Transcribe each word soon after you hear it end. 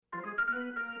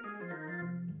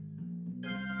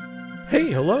Hey,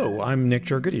 hello, I'm Nick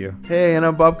Jargodio. Hey, and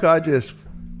I'm Bob Codges.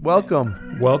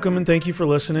 Welcome. Welcome and thank you for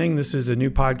listening. This is a new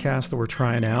podcast that we're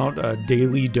trying out, a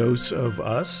daily dose of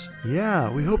us. Yeah,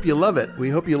 we hope you love it. We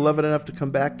hope you love it enough to come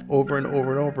back over and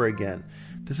over and over again.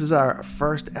 This is our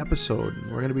first episode.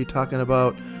 We're going to be talking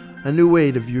about a new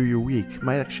way to view your week. It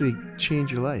might actually change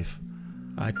your life.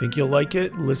 I think you'll like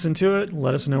it. Listen to it.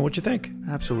 Let us know what you think.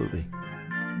 Absolutely.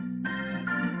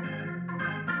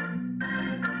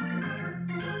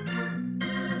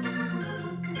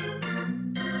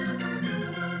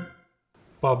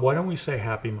 Bob, why don't we say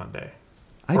Happy Monday?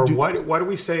 Why do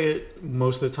we say it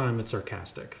most of the time it's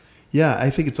sarcastic? Yeah,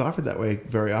 I think it's offered that way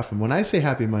very often. When I say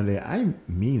Happy Monday, I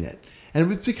mean it.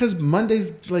 And it's because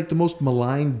Monday's like the most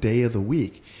maligned day of the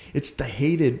week. It's the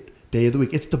hated day of the week.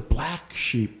 It's the black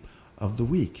sheep of the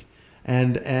week.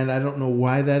 And I don't know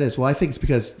why that is. Well, I think it's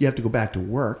because you have to go back to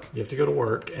work. You have to go to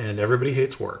work, and everybody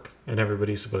hates work, and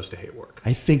everybody's supposed to hate work.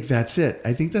 I think that's it.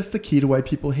 I think that's the key to why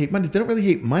people hate Mondays. They don't really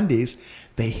hate Mondays.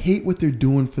 They hate what they're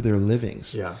doing for their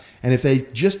livings. Yeah. And if they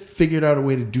just figured out a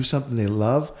way to do something they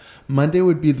love, Monday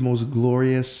would be the most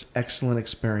glorious, excellent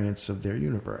experience of their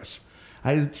universe.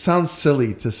 It sounds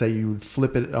silly to say you would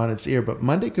flip it on its ear, but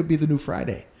Monday could be the new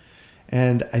Friday.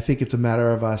 And I think it's a matter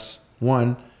of us,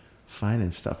 one,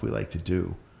 finding stuff we like to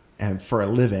do and for a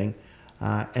living,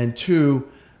 and two,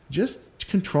 just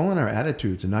controlling our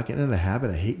attitudes and not getting into the habit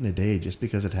of hating a day just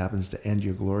because it happens to end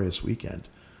your glorious weekend.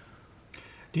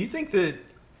 Do you think that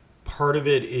part of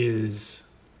it is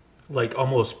like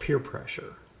almost peer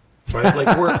pressure, right?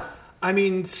 Like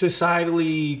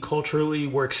societally, culturally,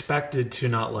 we're expected to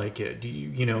not like it.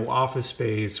 Office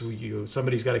space,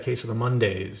 somebody's got a case of the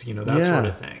Mondays, that sort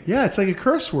of thing. Yeah, it's like a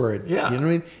curse word. Yeah. You know what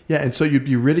I mean? Yeah, and so you'd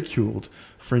be ridiculed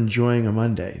for enjoying a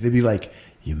Monday. They'd be like,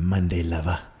 you Monday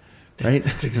lover, right?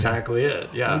 That's exactly it,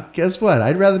 yeah. Well, guess what?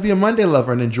 I'd rather be a Monday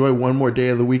lover and enjoy one more day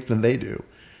of the week than they do.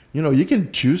 You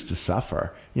can choose to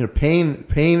suffer. Pain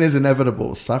is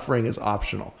inevitable. Suffering is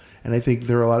optional. And I think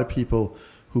there are a lot of people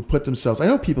who put themselves... I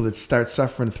know people that start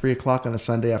suffering at 3 o'clock on a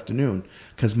Sunday afternoon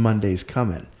because Monday's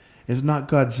coming. It's not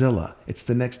Godzilla. It's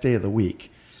the next day of the week.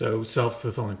 So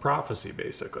self-fulfilling prophecy,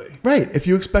 basically. Right. If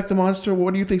you expect a monster,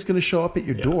 what do you think is going to show up at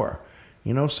your door?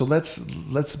 So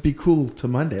let's be cool to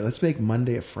Monday. Let's make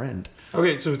Monday a friend.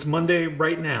 Okay, so it's Monday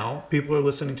right now. People are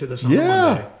listening to this on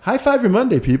Monday. High five your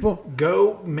Monday, people.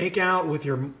 Go make out with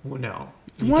your... No.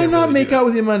 Why not really make out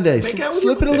with your Monday?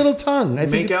 Slip it a little tongue.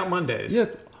 Make out Mondays. Yeah.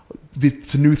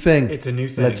 It's a new thing. It's a new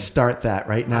thing. Let's start that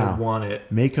right now. I want it.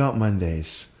 Make out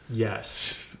Mondays.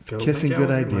 Yes. Go kissing,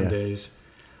 good idea. Mondays.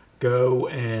 Go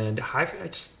and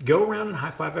just go around and high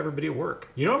five everybody at work.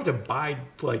 You don't have to buy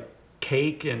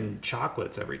cake and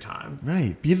chocolates every time.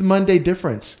 Right. Be the Monday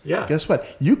difference. Yeah. Guess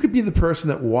what? You could be the person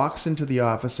that walks into the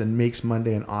office and makes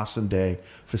Monday an awesome day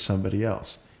for somebody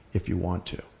else if you want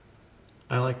to.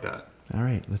 I like that. All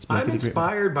right. Let's make it a great one. I'm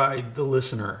inspired by the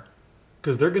listener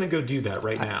because they're going to go do that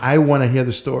right now. I want to hear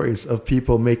the stories of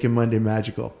people making Monday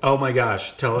magical. Oh my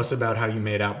gosh. Tell us about how you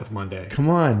made out with Monday. Come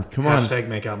on. Hashtag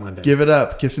make out Monday. Give it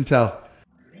up. Kiss and tell.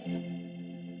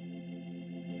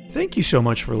 Thank you so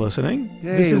much for listening.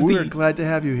 Hey, we're glad to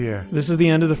have you here. This is the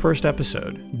end of the first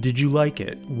episode. Did you like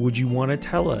it? Would you want to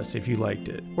tell us if you liked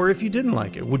it? Or if you didn't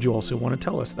like it, would you also want to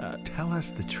tell us that? Tell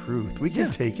us the truth. We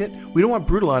can take it. We don't want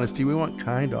brutal honesty. We want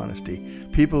kind honesty.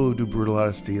 People who do brutal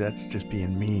honesty, that's just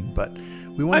being mean. But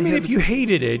we want if you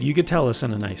hated it, you could tell us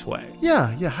in a nice way.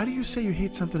 Yeah. How do you say you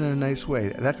hate something in a nice way?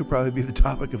 That could probably be the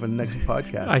topic of a next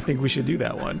podcast. I think we should do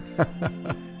that one.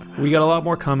 We got a lot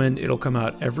more coming. It'll come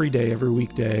out every day, every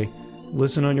weekday.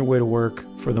 Listen on your way to work.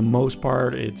 For the most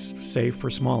part, it's safe for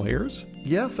small ears.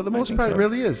 Yeah, for the most part, it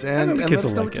really is. And the let kids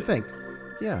us will know like what you think.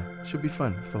 Yeah, it should be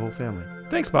fun for the whole family.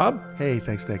 Thanks, Bob. Hey,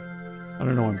 thanks, Nick. I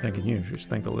don't know why I'm thanking you. You should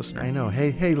thank the listener. I know.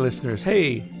 Hey, listeners.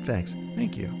 Hey. Thanks.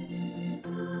 Thank you.